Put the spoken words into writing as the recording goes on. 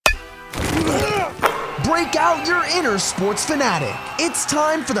break out your inner sports fanatic. It's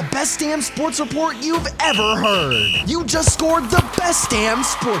time for the best damn sports report you've ever heard. You just scored the best damn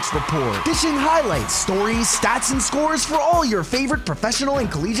sports report, dishing highlights, stories, stats, and scores for all your favorite professional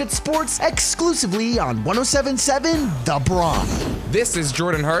and collegiate sports exclusively on 107.7 The Bronx. This is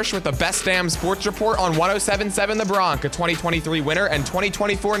Jordan Hirsh with the best damn sports report on 107.7 The Bronx, a 2023 winner and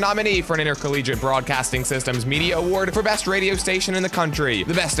 2024 nominee for an Intercollegiate Broadcasting System's Media Award for Best Radio Station in the country.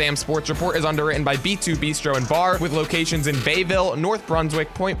 The best damn sports report is underwritten by B2 Bistro and Bar, with locations in Bayville, North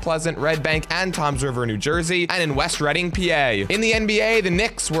Brunswick, Point Pleasant, Red Bank, and Toms River, New Jersey, and in West Reading, PA. In the NBA, the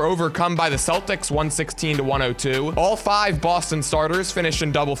Knicks were overcome by the Celtics 116-102. All 5 Boston starters finished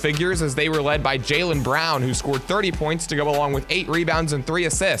in double figures as they were led by Jaylen Brown, who scored 30 points to go along with 8 rebounds and 3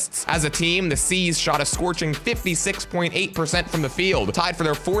 assists. As a team, the C's shot a scorching 56.8% from the field, tied for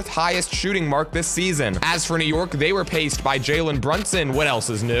their 4th highest shooting mark this season. As for New York, they were paced by Jalen Brunson. What else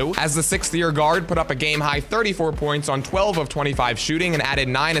is new? As the 6th-year guard put up a game-high 34 points on 12 of 25 shooting and added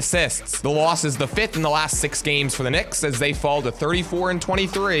 9 assists. The loss is the 5th in the last 6 games for the Knicks as they fall to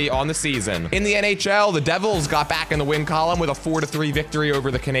 34-23 on the season. In the NHL, the Devils got back in the win column with a 4-3 victory over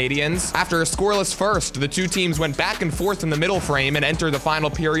the Canadiens. After a scoreless first, the two teams went back and forth in the middle frame and entered the final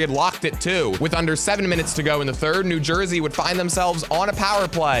period locked at 2. With under 7 minutes to go in the third, New Jersey would find themselves on a power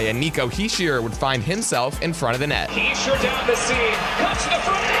play, and Nico Hischier would find himself in front of the net. Hischier down the seam, cuts the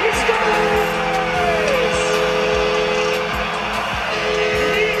front, he scores!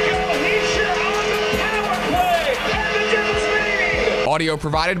 Audio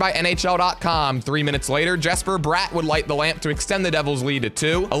provided by NHL.com. 3 minutes later, Jesper Bratt would light the lamp to extend the Devils' lead to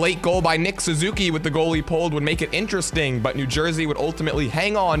 2. A late goal by Nick Suzuki with the goalie pulled would make it interesting, but New Jersey would ultimately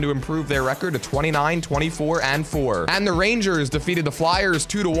hang on to improve their record to 29-24-4. And the Rangers defeated the Flyers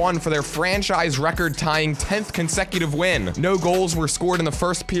 2-1 for their franchise record-tying 10th consecutive win. No goals were scored in the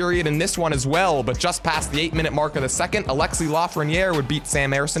first period in this one as well, but just past the 8-minute mark of the second, Alexis Lafreniere would beat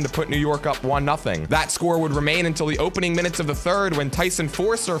Sam Ersson to put New York up 1-0. That score would remain until the opening minutes of the third, when Tyson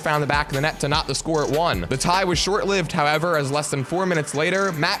Forster found the back of the net to knot the score at 1. The tie was short-lived, however, as less than 4 minutes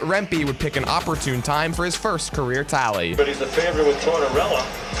later, Matt Rempe would pick an opportune time for his first career tally. But he's the favorite with Tortorella.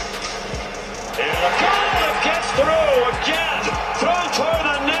 And the goal gets through again. Thrown toward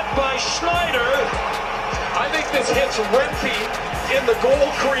the net by Schneider. I think this hits Rempe in the goal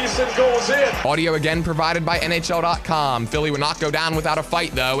crease and goes in. Audio again provided by NHL.com. Philly would not go down without a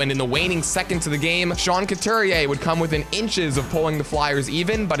fight, though, and in the waning seconds of the game, Sean Couturier would come within inches of pulling the Flyers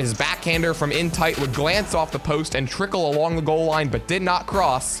even, but his backhander from in tight would glance off the post and trickle along the goal line, but did not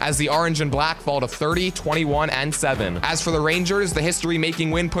cross, as the Orange and Black fall to 30-21-7. As for the Rangers, the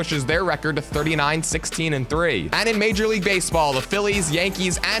history-making win pushes their record to 39-16-3. And in Major League Baseball, the Phillies,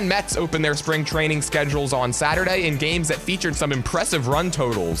 Yankees, and Mets open their spring training schedules on Saturday in games that featured some impressive run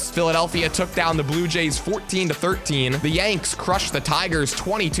totals. Philadelphia took down the Blue Jays 14-13, the Yanks crushed the Tigers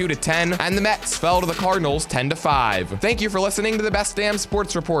 22-10, and the Mets fell to the Cardinals 10-5. Thank you for listening to the Best Damn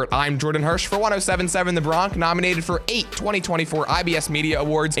Sports Report. I'm Jordan Hirsh for 107.7 The Bronx, nominated for 8 2024 IBS Media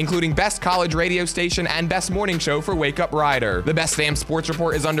Awards, including Best College Radio Station and Best Morning Show for Wake Up Rider. The Best Damn Sports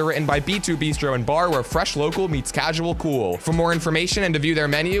Report is underwritten by B2 Bistro and Bar, where fresh local meets casual cool. For more information and to view their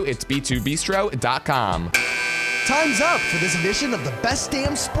menu, it's b2bistro.com. Time's up for this edition of the Best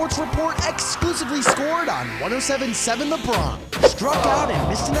Damn Sports Report, exclusively scored on 107.7 The Bronx. Struck out and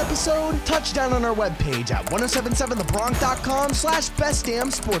missed an episode? Touchdown on our webpage at 1077thebronx.com/Best Damn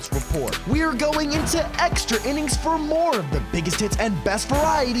Sports Report. We're going into extra innings for more of the biggest hits and best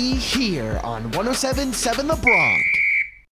variety here on 107.7 The Bronx.